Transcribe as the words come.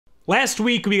Last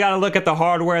week, we got a look at the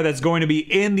hardware that's going to be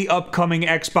in the upcoming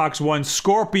Xbox One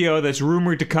Scorpio that's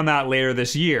rumored to come out later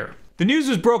this year. The news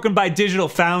was broken by Digital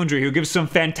Foundry, who gives some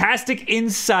fantastic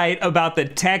insight about the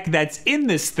tech that's in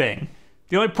this thing.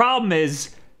 The only problem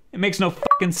is, it makes no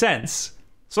fucking sense.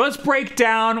 So let's break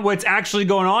down what's actually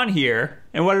going on here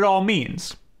and what it all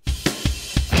means.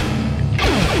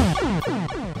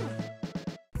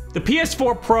 The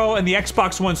PS4 Pro and the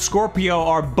Xbox One Scorpio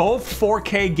are both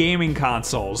 4K gaming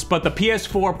consoles, but the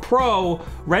PS4 Pro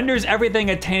renders everything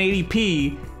at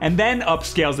 1080p and then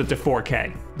upscales it to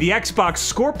 4K. The Xbox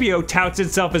Scorpio touts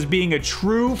itself as being a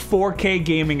true 4K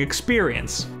gaming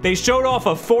experience. They showed off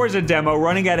a Forza demo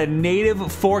running at a native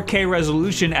 4K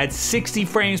resolution at 60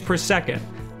 frames per second.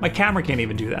 My camera can't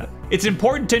even do that. It's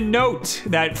important to note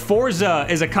that Forza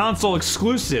is a console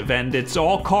exclusive and it's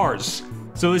all cars.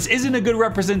 So this isn't a good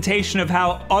representation of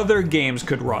how other games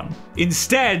could run.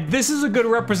 Instead, this is a good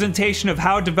representation of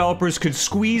how developers could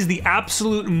squeeze the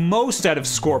absolute most out of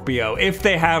Scorpio if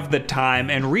they have the time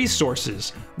and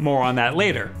resources. More on that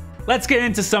later. Let's get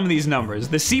into some of these numbers.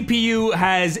 The CPU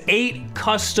has 8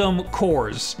 custom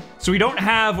cores, so we don't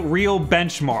have real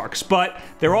benchmarks, but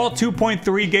they're all 2.3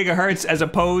 gigahertz as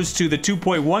opposed to the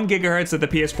 2.1 gigahertz that the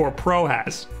PS4 Pro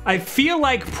has. I feel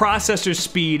like processor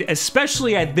speed,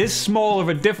 especially at this small of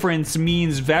a difference,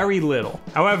 means very little.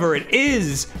 However, it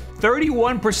is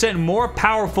 31% more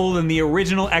powerful than the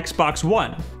original Xbox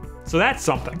One, so that's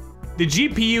something. The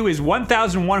GPU is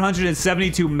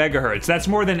 1,172 megahertz. That's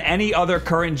more than any other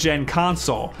current gen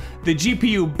console. The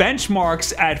GPU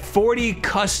benchmarks at 40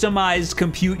 customized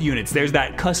compute units. There's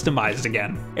that customized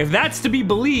again. If that's to be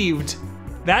believed,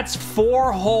 that's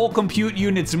 4 whole compute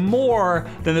units more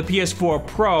than the PS4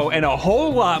 Pro and a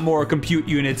whole lot more compute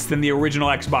units than the original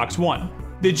Xbox One.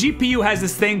 The GPU has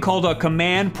this thing called a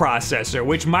command processor,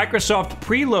 which Microsoft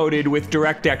preloaded with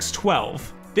DirectX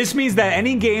 12. This means that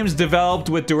any games developed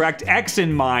with DirectX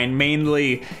in mind,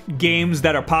 mainly games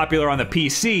that are popular on the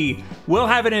PC, will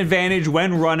have an advantage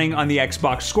when running on the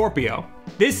Xbox Scorpio.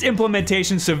 This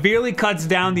implementation severely cuts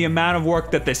down the amount of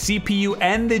work that the CPU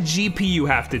and the GPU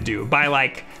have to do by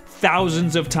like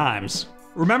thousands of times.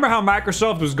 Remember how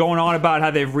Microsoft was going on about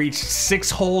how they've reached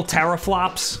 6 whole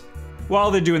teraflops?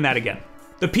 Well, they're doing that again.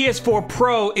 The PS4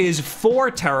 Pro is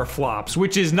 4 teraflops,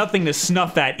 which is nothing to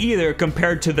snuff at either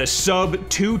compared to the sub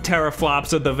 2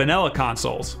 teraflops of the vanilla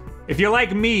consoles. If you're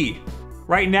like me,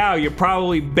 right now you're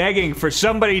probably begging for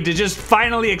somebody to just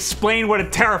finally explain what a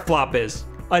teraflop is.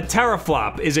 A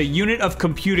teraflop is a unit of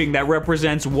computing that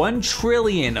represents 1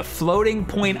 trillion floating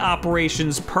point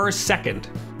operations per second.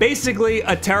 Basically,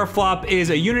 a teraflop is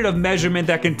a unit of measurement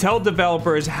that can tell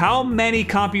developers how many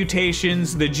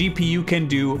computations the GPU can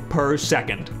do per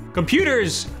second.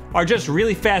 Computers are just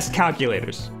really fast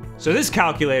calculators, so this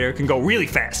calculator can go really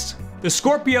fast. The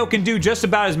Scorpio can do just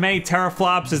about as many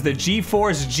teraflops as the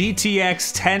GeForce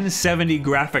GTX 1070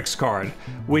 graphics card,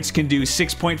 which can do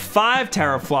 6.5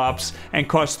 teraflops and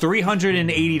costs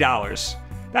 $380.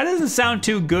 That doesn't sound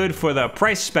too good for the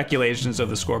price speculations of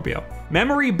the Scorpio.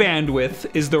 Memory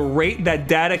bandwidth is the rate that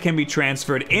data can be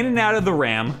transferred in and out of the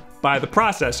RAM by the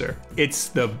processor. It's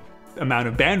the amount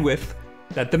of bandwidth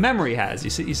that the memory has.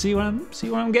 You see what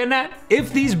I'm getting at?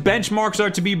 If these benchmarks are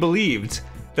to be believed,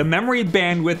 the memory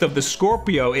bandwidth of the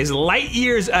Scorpio is light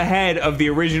years ahead of the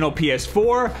original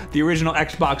PS4, the original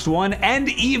Xbox One, and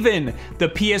even the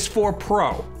PS4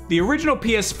 Pro. The original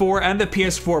PS4 and the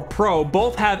PS4 Pro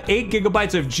both have 8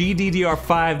 gigabytes of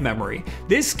GDDR5 memory.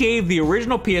 This gave the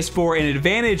original PS4 an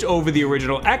advantage over the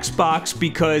original Xbox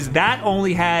because that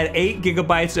only had 8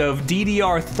 gigabytes of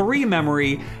DDR3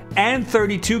 memory and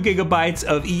 32 gigabytes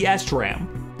of ESRAM.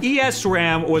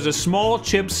 ESRAM was a small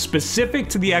chip specific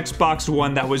to the Xbox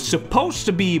One that was supposed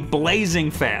to be blazing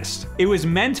fast. It was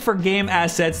meant for game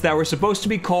assets that were supposed to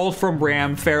be called from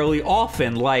RAM fairly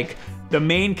often, like the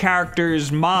main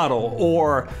character's model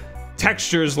or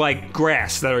textures like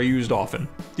grass that are used often.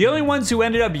 The only ones who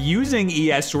ended up using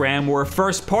ESRAM were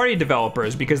first-party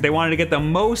developers because they wanted to get the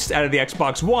most out of the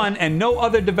Xbox One and no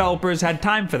other developers had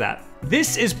time for that.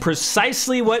 This is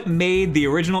precisely what made the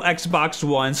original Xbox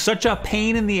One such a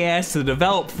pain in the ass to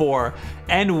develop for,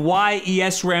 and why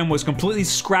ESRAM was completely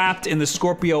scrapped in the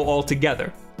Scorpio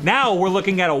altogether. Now we're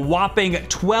looking at a whopping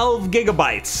 12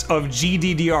 gigabytes of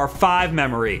GDDR5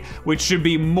 memory, which should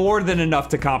be more than enough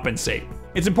to compensate.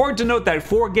 It's important to note that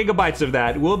 4 gigabytes of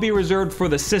that will be reserved for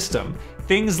the system,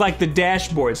 things like the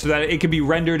dashboard so that it can be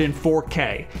rendered in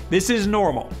 4K. This is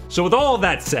normal. So with all of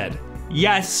that said,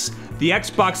 yes, the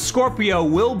Xbox Scorpio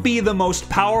will be the most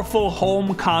powerful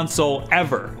home console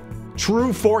ever.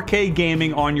 True 4K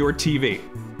gaming on your TV.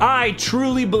 I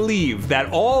truly believe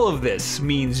that all of this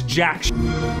means jack shit.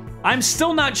 I'm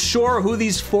still not sure who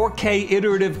these 4K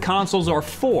iterative consoles are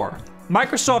for.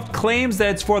 Microsoft claims that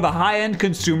it's for the high-end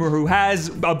consumer who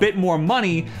has a bit more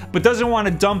money, but doesn't want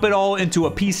to dump it all into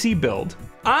a PC build.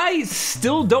 I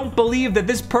still don't believe that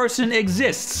this person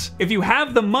exists. If you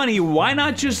have the money, why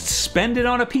not just spend it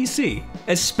on a PC?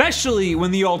 Especially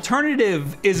when the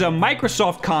alternative is a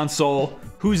Microsoft console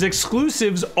whose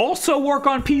exclusives also work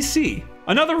on PC.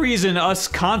 Another reason us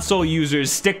console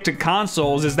users stick to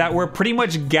consoles is that we're pretty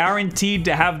much guaranteed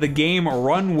to have the game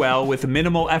run well with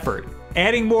minimal effort.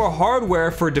 Adding more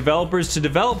hardware for developers to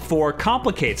develop for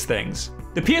complicates things.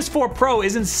 The PS4 Pro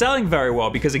isn't selling very well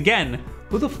because, again,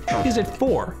 who the f is it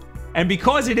for? And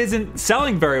because it isn't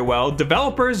selling very well,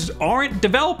 developers aren't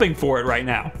developing for it right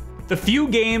now. The few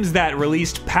games that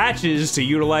released patches to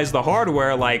utilize the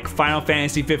hardware, like Final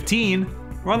Fantasy 15,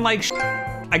 run like sh**.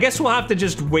 I guess we'll have to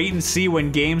just wait and see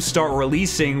when games start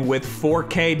releasing with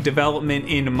 4K development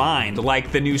in mind,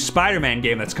 like the new Spider-Man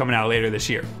game that's coming out later this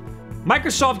year.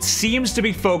 Microsoft seems to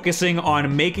be focusing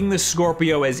on making the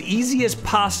Scorpio as easy as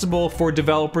possible for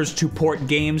developers to port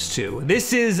games to.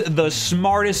 This is the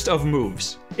smartest of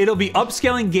moves. It'll be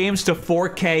upscaling games to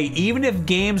 4K even if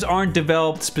games aren't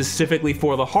developed specifically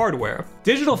for the hardware.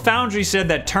 Digital Foundry said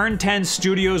that Turn 10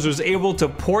 Studios was able to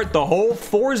port the whole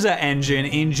Forza engine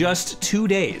in just 2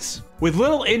 days. With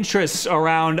little interest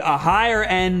around a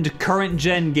higher-end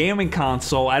current-gen gaming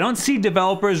console, I don't see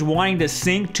developers wanting to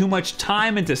sink too much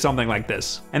time into something like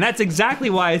this. And that's exactly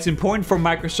why it's important for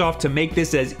Microsoft to make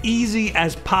this as easy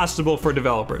as possible for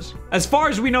developers. As far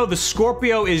as we know, the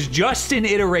Scorpio is just an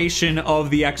iteration of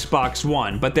the Xbox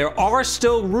One, but there are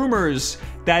still rumors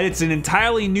that it's an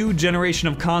entirely new generation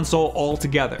of console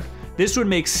altogether. This would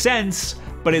make sense,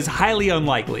 but is highly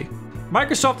unlikely.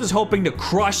 Microsoft is hoping to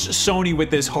crush Sony with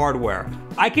this hardware.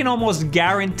 I can almost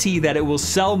guarantee that it will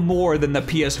sell more than the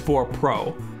PS4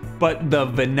 Pro. But the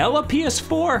vanilla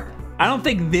PS4? I don't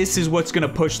think this is what's going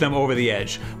to push them over the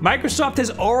edge. Microsoft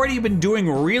has already been doing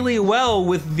really well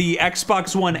with the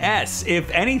Xbox One S. If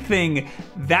anything,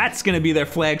 that's going to be their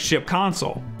flagship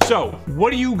console. So,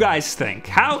 what do you guys think?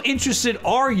 How interested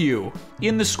are you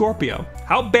in the Scorpio?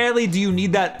 How badly do you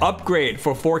need that upgrade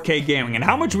for 4K gaming? And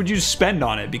how much would you spend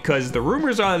on it? Because the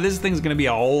rumors are that this thing's gonna be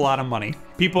a whole lot of money.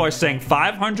 People are saying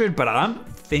 500, but I'm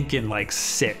thinking like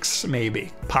 6,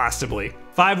 maybe, possibly.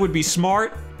 5 would be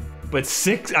smart, but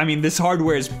 6, I mean, this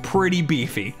hardware is pretty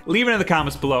beefy. Leave it in the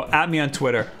comments below, at me on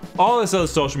Twitter, all this other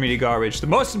social media garbage. The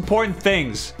most important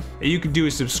things that you can do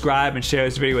is subscribe and share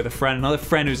this video with a friend, another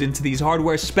friend who's into these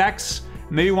hardware specs,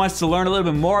 maybe wants to learn a little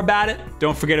bit more about it.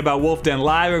 Don't forget about Wulff Den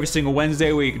Live every single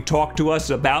Wednesday where you can talk to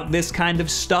us about this kind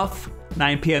of stuff,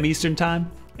 9 p.m. Eastern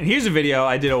time. And here's a video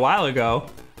I did a while ago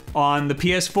on the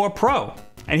PS4 Pro.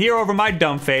 And here over my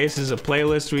dumb face is a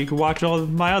playlist where you can watch all of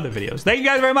my other videos. Thank you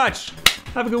guys very much.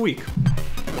 Have a good week.